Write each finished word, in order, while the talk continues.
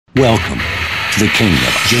Welcome to the kingdom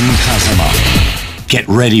of Jin Kazama. Get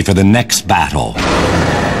ready for the next battle.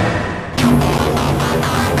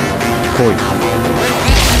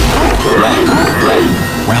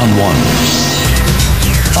 Round one.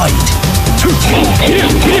 Fight.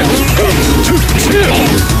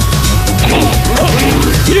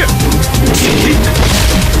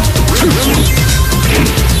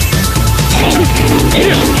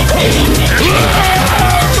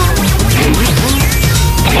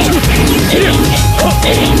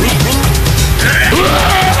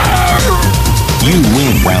 You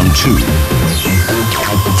win round two.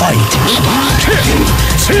 Fight.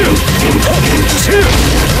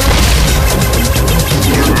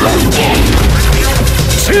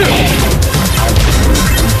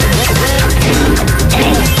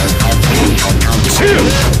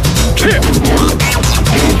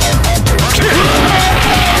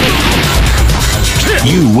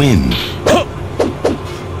 You win.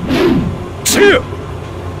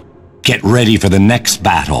 Get ready for the next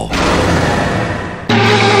battle.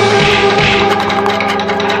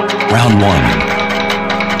 Round one.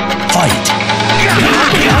 Fight.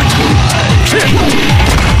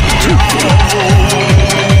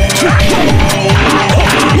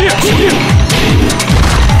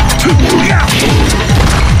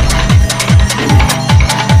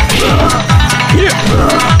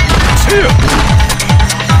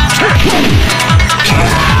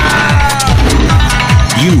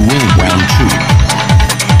 You win round two.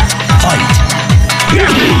 Fight.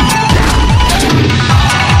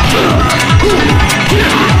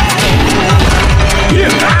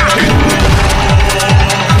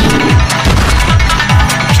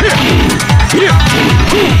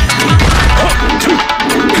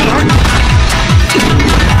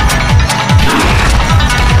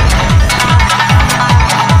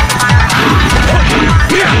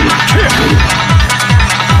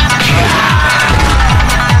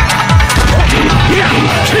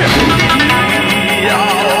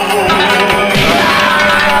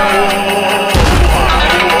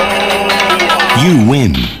 You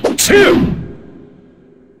win.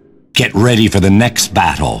 Get ready for the next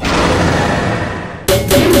battle.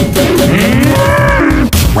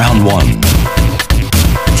 Round one.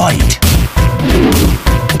 Fight.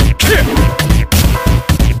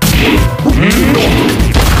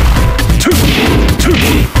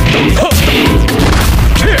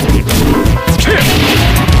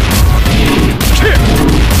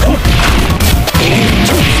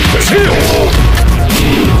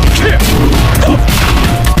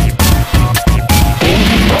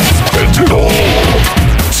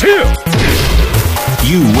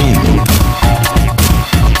 You win.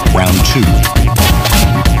 Round two.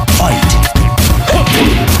 Fight.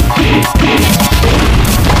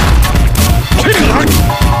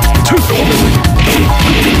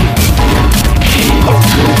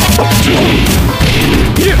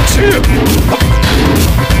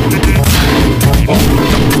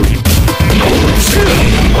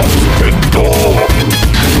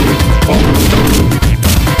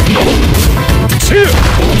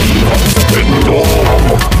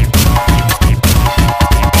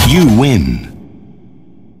 You win.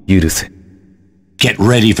 Get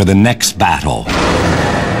ready for the next battle.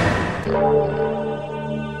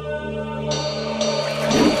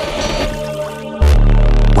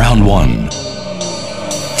 Round one.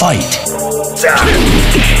 Fight.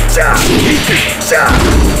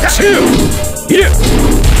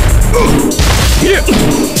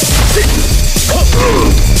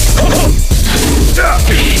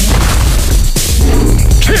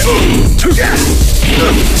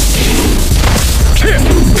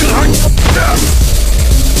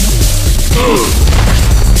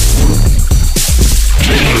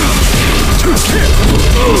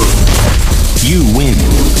 You win.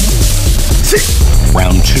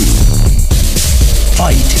 Round two.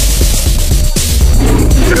 Fight.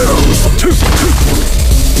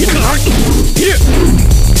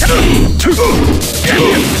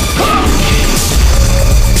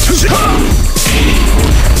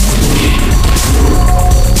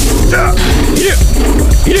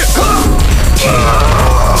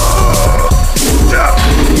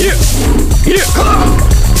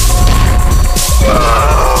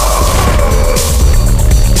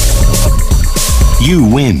 You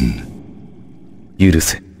win.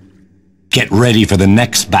 Get ready for the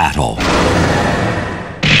next battle.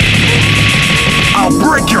 I'll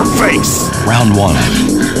break your face! Round one.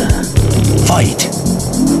 Fight.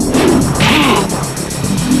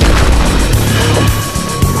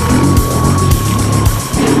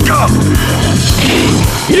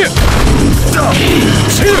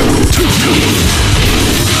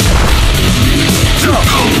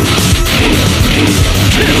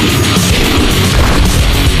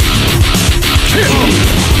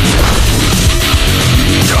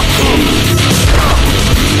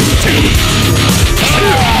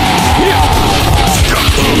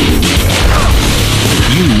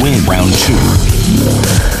 You win round 2.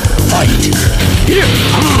 Fight.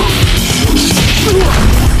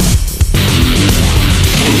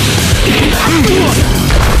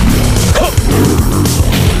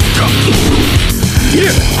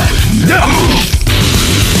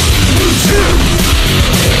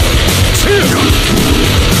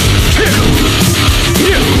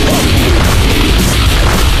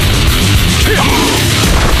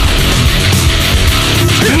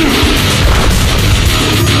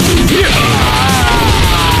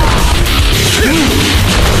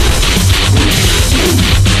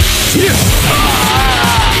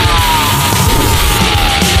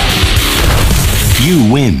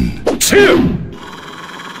 You win. 2.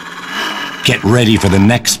 Get ready for the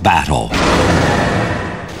next battle.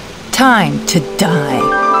 Time to die.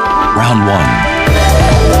 Round 1.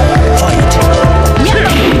 Fight.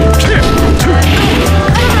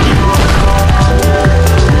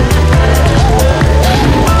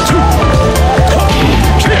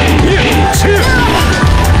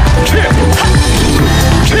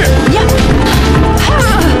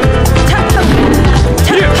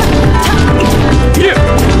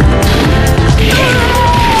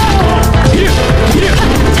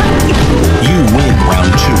 You win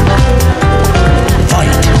round 2.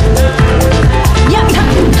 Fight.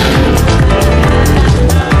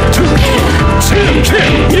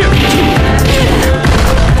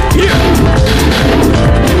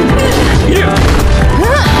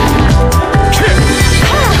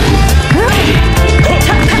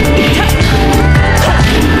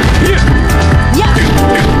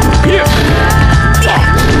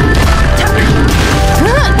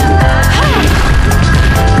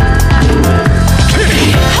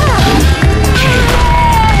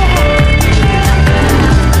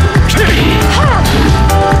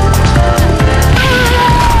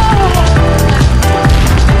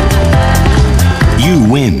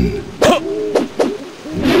 Win.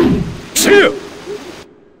 2.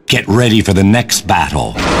 Get ready for the next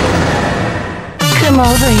battle. Come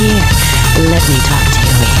over here. Let me talk to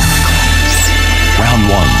you real close. Round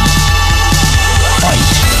 1.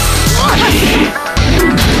 Fight.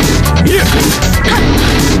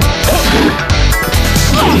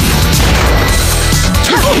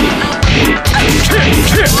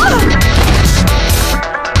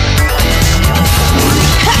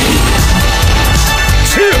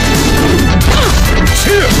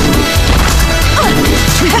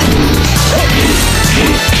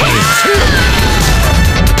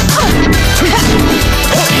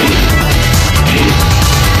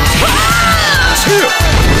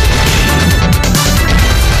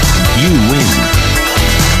 You win.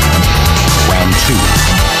 Round 2.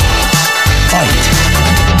 Fight.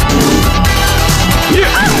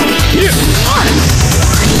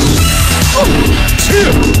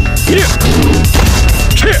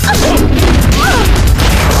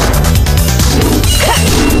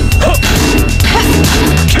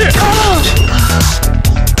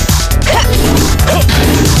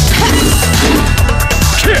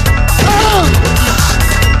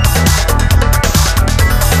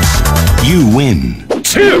 You win.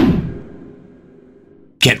 2.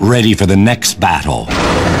 Get ready for the next battle.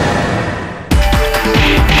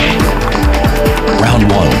 Round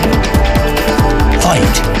 1.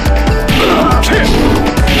 Fight.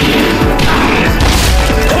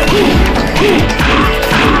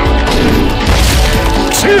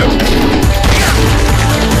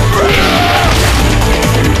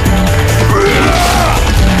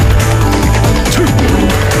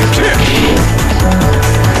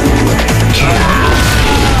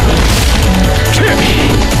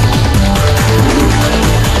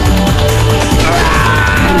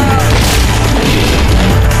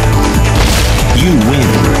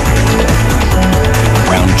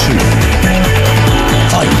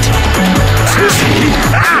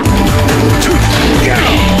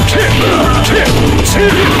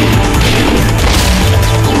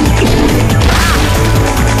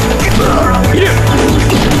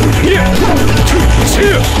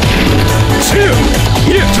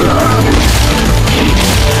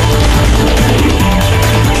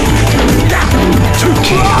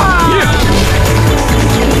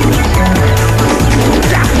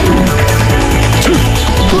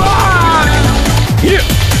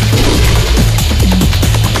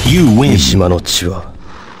 島の地は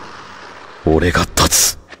俺が立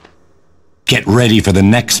つ。 Get ready for the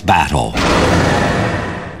next battle.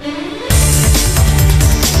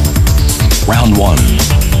 Round one.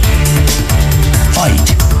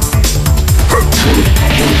 Fight.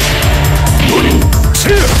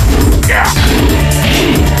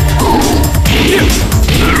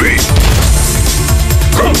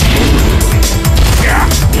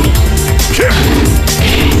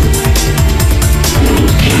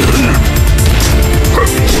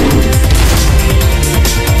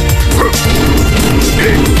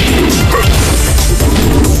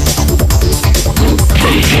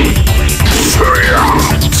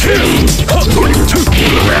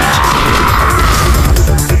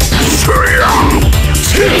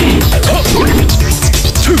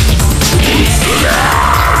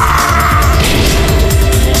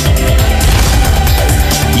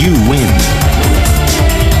 You win.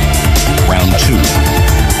 Round two.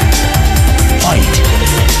 Fight.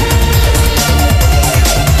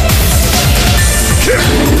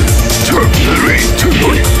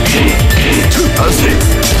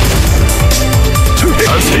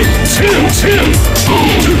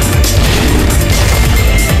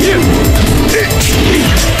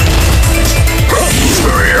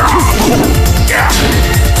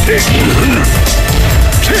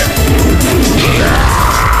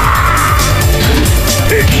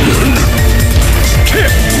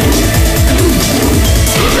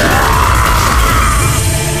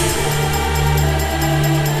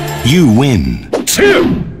 You win.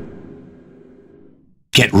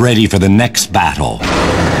 Get ready for the next battle.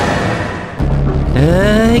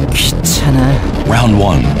 귀찮아. Round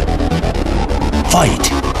one.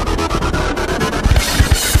 Fight.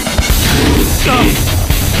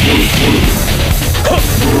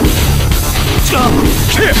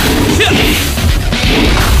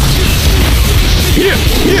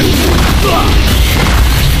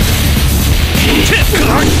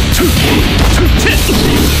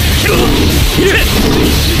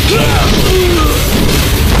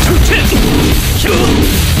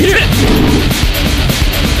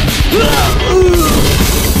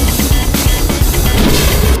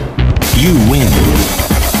 You win.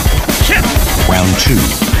 Round two.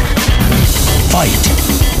 Fight.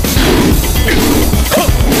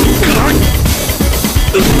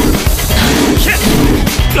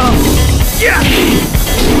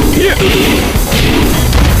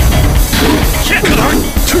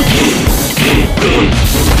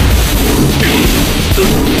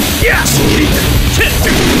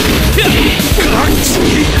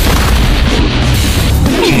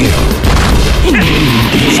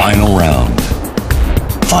 Final round.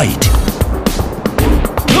 Fight.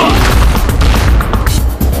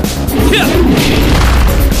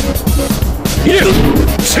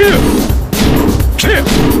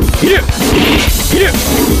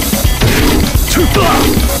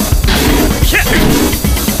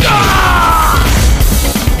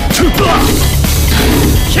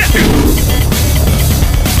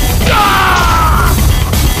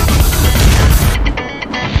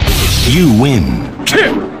 You win.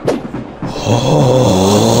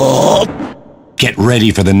 Get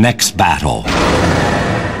ready for the next battle.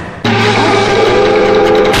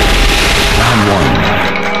 Round one.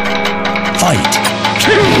 Fight.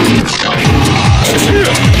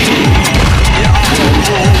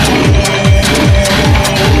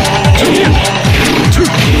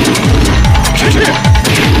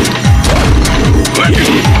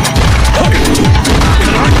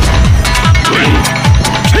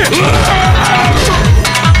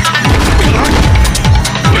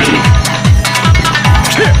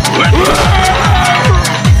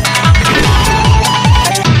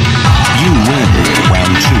 You win.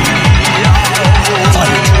 Round two.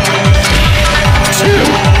 Fight.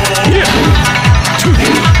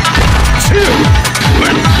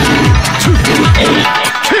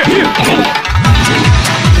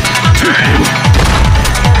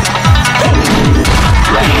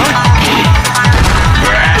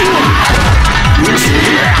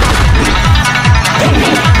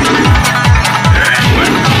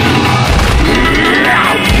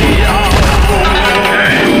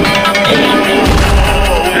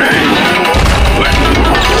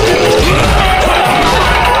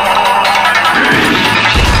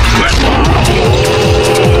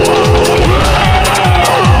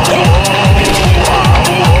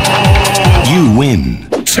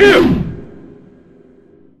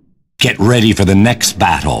 Get ready for the next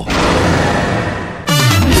battle.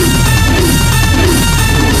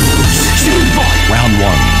 Round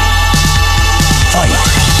one.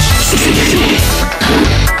 Fight.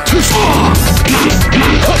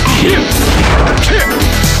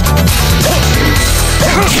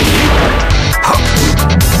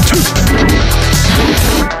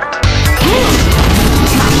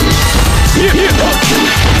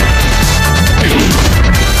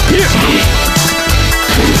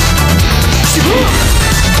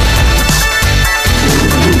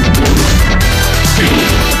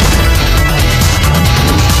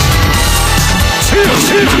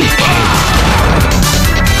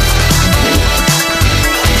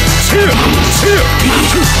 You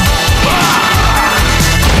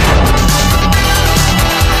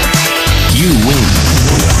win.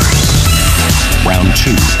 Round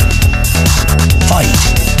 2.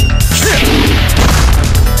 Fight.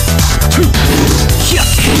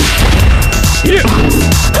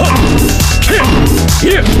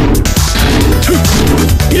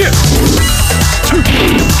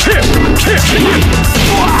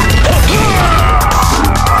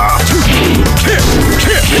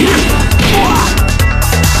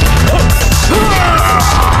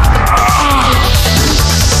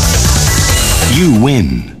 You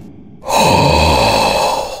win.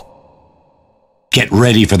 Get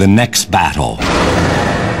ready for the next battle.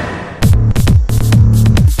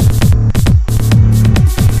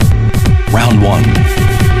 Round 1.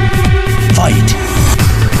 Fight.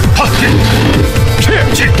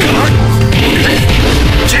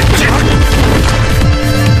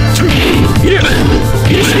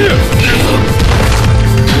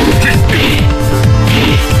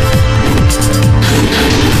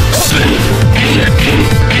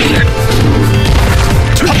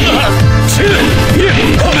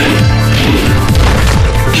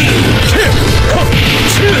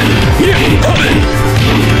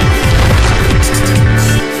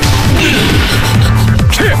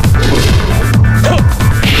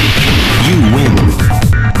 You win.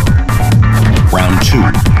 Round 2.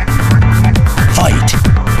 Fight.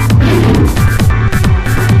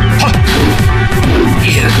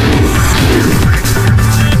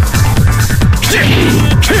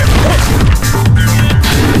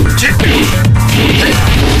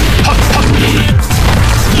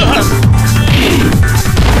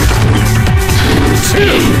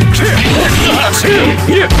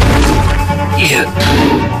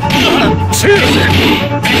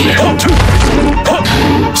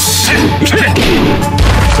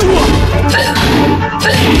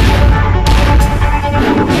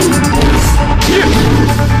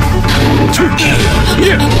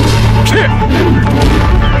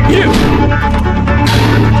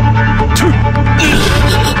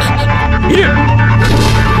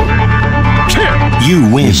 You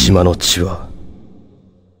win. 三島の地は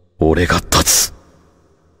俺が立つ。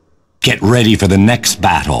 Get ready for the next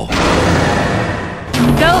battle.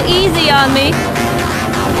 Go easy on me.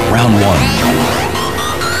 Round 1.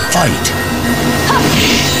 Fight.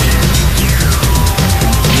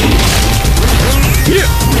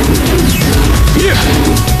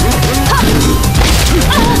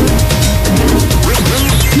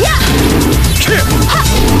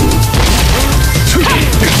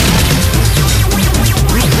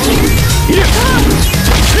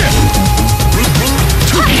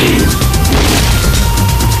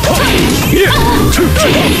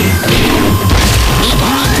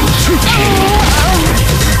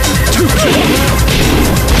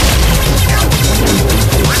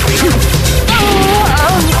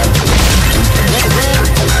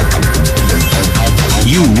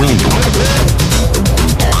 You win.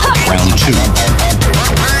 Round 2.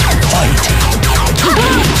 Fight.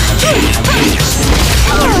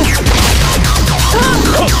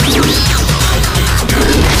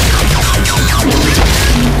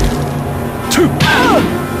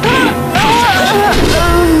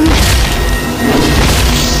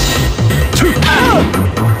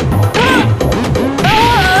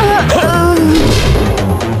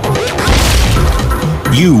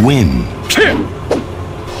 You win.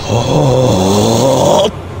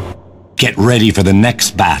 Get ready for the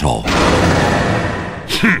next battle.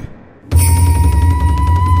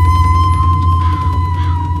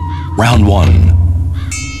 Round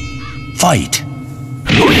 1. Fight.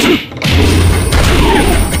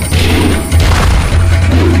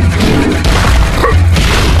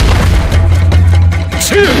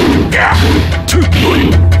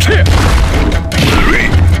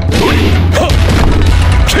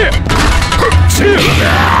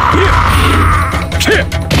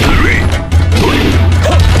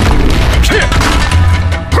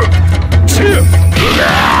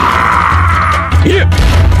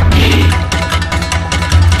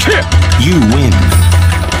 You win.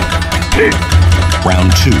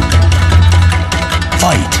 Round 2.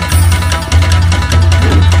 Fight.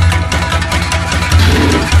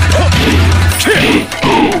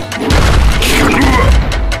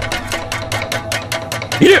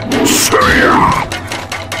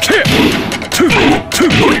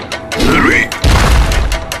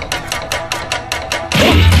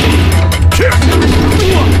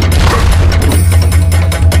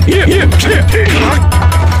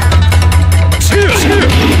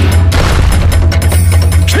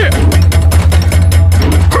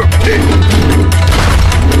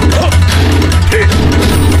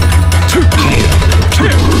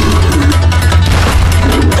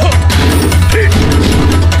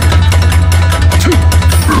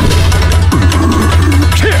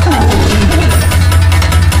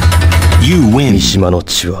 You win. 三島の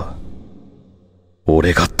地は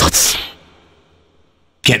俺が立つ。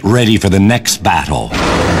 Get ready for the next battle.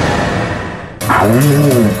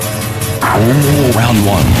 Round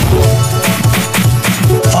 1.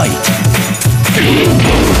 Fight.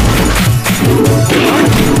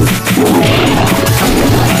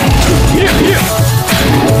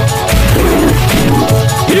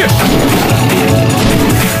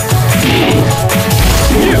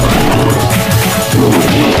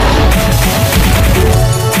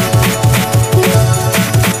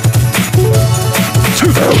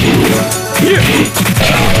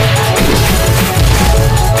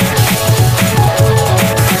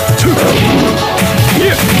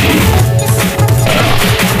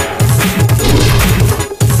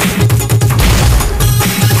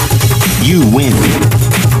 You win.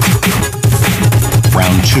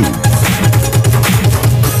 Round 2.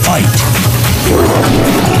 Fight.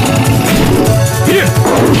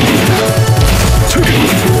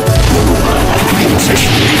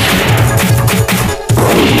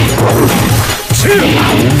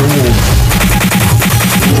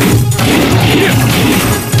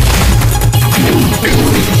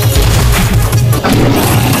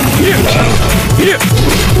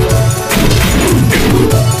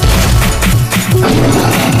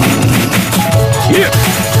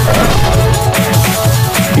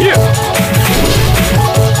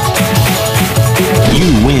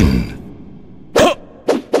 You win.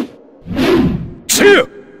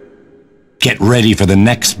 Get ready for the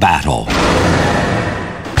next battle.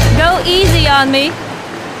 Go easy on me.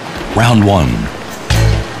 Round 1.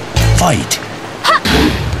 Fight.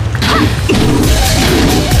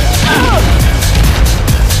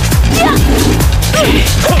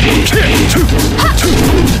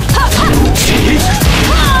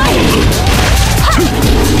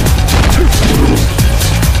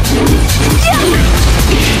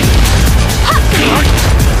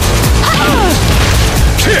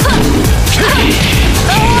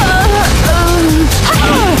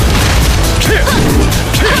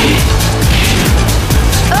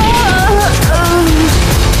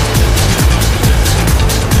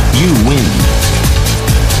 You win.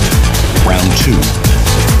 Round 2.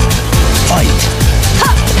 Fight.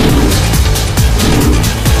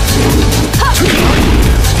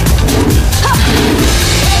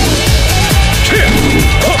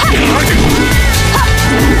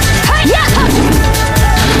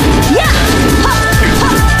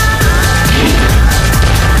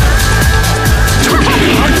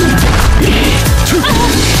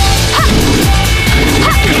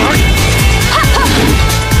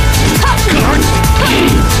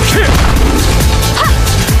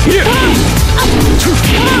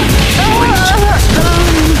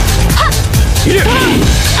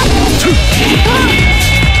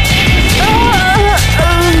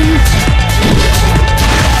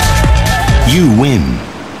 You win.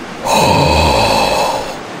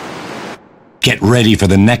 Get ready for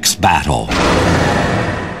the next battle.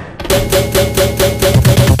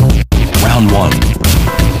 Round 1.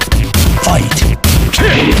 Fight.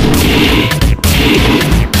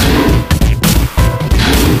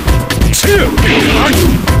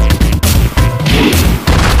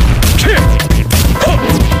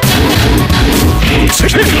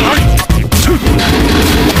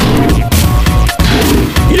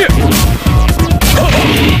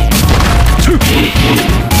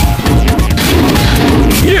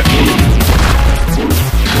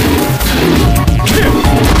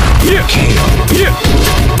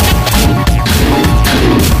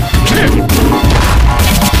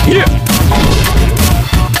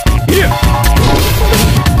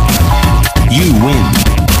 You win.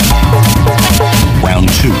 Round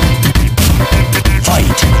 2.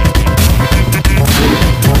 Fight.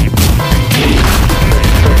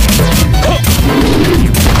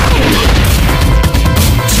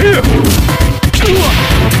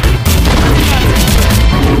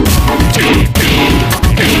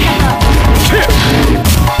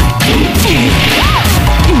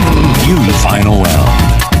 You final round.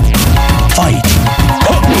 Fight.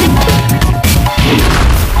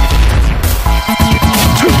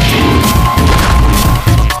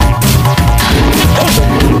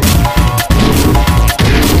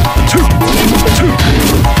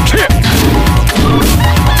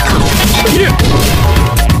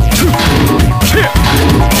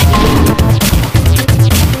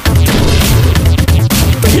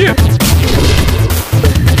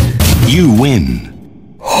 You win.